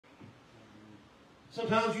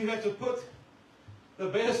Sometimes you have to put the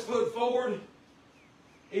best foot forward,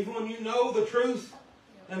 even when you know the truth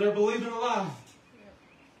and they're believing a lie.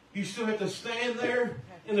 You still have to stand there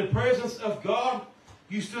in the presence of God.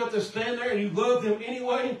 You still have to stand there and you love them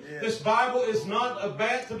anyway. Yes. This Bible is not a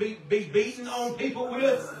bat to be beaten on people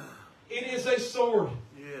with. It is a sword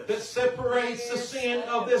that separates the sin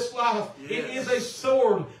of this life. It is a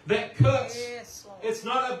sword that cuts. It's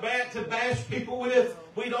not a bat to bash people with.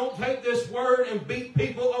 We don't take this word and beat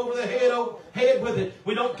people over the head with it.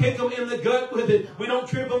 We don't kick them in the gut with it. We don't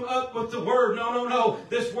trip them up with the word. No, no, no.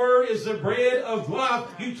 This word is the bread of life.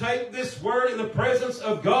 You take this word in the presence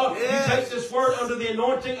of God. Yes. You take this word under the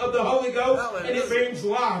anointing of the Holy Ghost, and it brings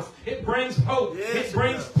life. It brings hope. Yes, it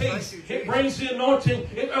brings peace. It brings the anointing.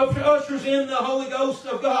 It ushers in the Holy Ghost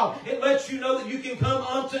of God. It lets you know that you can come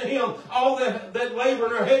unto Him. All that labor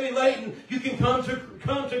and are heavy laden, you can come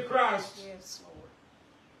to Christ. Yes, Lord.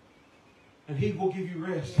 And He will give you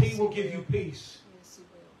rest. Yes, He will give you peace. Yes, He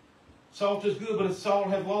will. Salt is good, but its salt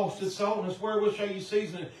have lost its saltness. Wherewith shall you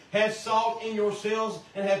season it? Have salt in yourselves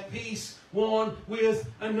and have peace one with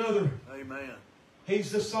another. Amen.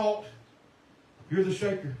 He's the salt. You're the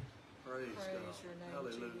shaker. Praise God. Your name,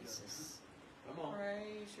 Hallelujah. Jesus. Come on.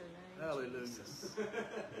 Praise your name, Hallelujah. Jesus.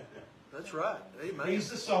 That's right. Amen. He's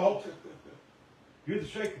the salt. You're the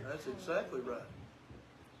shaker. That's exactly right.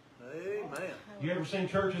 Amen. You ever seen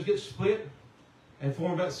churches get split and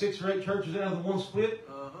form about 6 or 8 churches out of the one split?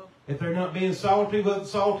 If they're not being salty like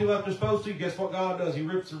they're supposed to, guess what God does? He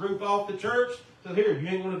rips the roof off the church. Says, here, you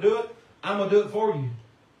ain't going to do it. I'm going to do it for you.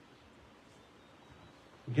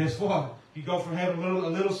 And guess what? You go from having a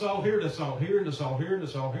little salt here to salt here and to salt here and to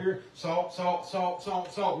salt here. Salt, salt, salt,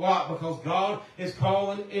 salt, salt. Why? Because God is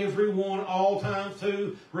calling everyone all times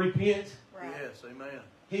to repent. Right. Yes, amen.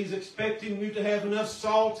 He's expecting you to have enough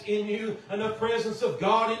salt in you, enough presence of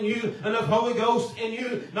God in you, enough Holy Ghost in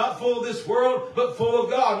you, not full of this world, but full of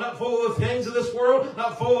God, not full of the things of this world,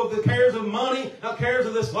 not full of the cares of money, not cares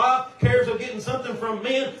of this life, cares of getting something from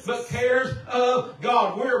men, but cares of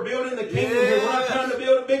God. We're building the kingdom here. We're not trying to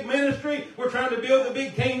build a big ministry. We're trying to build the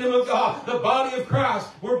big kingdom of God, the body of Christ.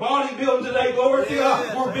 We're body building today, glory to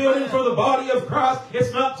God. We're building for the body of Christ.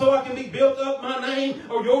 It's not so I can be built up my name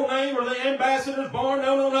or your name or the ambassador's barn.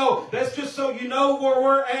 No, no, no. That's just so you know where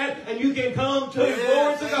we're at and you can come to.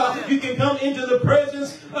 Glory to God. You can come into the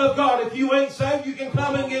presence of God. If you ain't saved, you can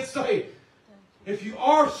come and get saved. If you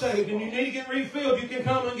are saved and you need to get refilled, you can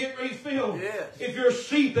come and get refilled. Yes. If you're a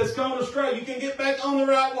sheep that's gone astray, you can get back on the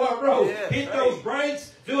right road. Yes. Hit those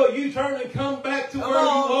brakes, do a U-turn, and come back to where you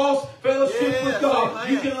lost fellowship with God.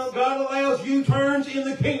 Amen. God allows U-turns in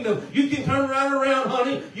the kingdom. You can turn right around,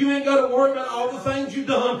 honey. You ain't got to worry about all the things you've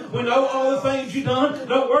done. We know all the things you've done.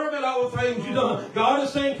 Don't worry about all the things you've done. God is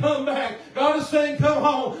saying, come back. God is saying, come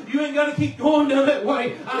home. You ain't got to keep going down that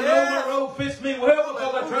way. I know my road fits me well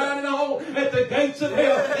because I tried it on at the gates of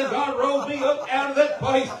hell, and God rolled me up out of that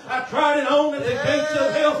place. I tried it on at the gates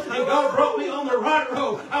of hell, and God brought me on the right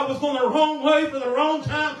road. I was going the wrong way for the wrong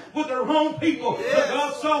time with the wrong people, but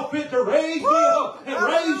God saw fit to raise me up and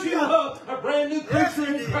raise you up, a brand new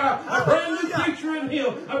creature in Christ, a brand new creature in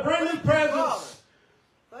Him, a brand new presence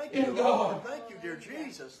in God. Thank you, dear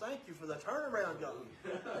Jesus. Thank you for the turnaround, God.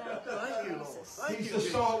 Thank you, Lord. Thank He's you, the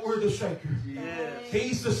salt, we're the shaker. Yes.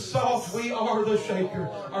 He's the salt, we are the shaker.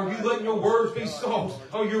 Are you letting your words be salt?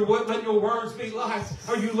 Are you letting your words be light?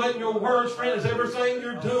 Are you letting your words, friends, everything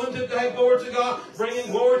you're doing today, glory to God,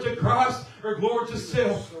 bringing glory to Christ or glory to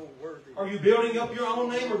self? Are you building up your own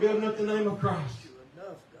name or building up the name of Christ?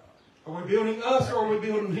 Are we building us or are we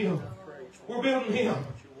building Him? We're building Him.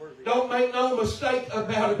 Don't make no mistake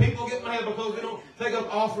about it. People get mad because they don't take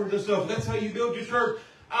up offerings and stuff. That's how you build your church.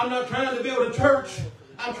 I'm not trying to build a church.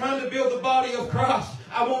 I'm trying to build the body of Christ.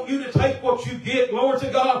 I want you to take what you get, glory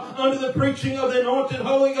to God, under the preaching of the anointed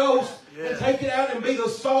Holy Ghost, and take it out and be the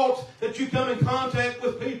salt that you come in contact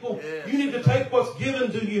with people. You need to take what's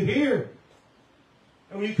given to you here.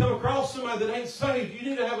 And when you come across somebody that ain't saved, you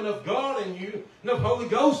need to have enough God in you, enough Holy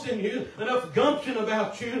Ghost in you, enough gumption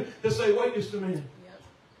about you to say, wait just a minute.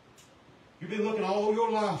 You've been looking all your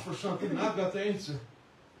life for something, and I've got the answer.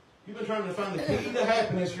 You've been trying to find the key to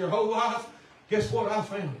happiness your whole life. Guess what? I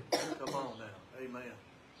found it. Come on now. Amen.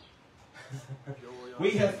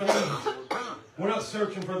 We have found it. We're not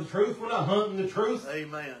searching for the truth. We're not hunting the truth.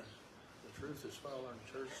 Amen. The truth is following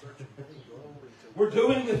church searching. We're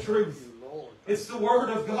doing the truth. It's the Word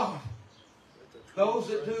of God. Those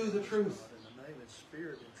that do the truth. In the name and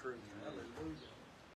spirit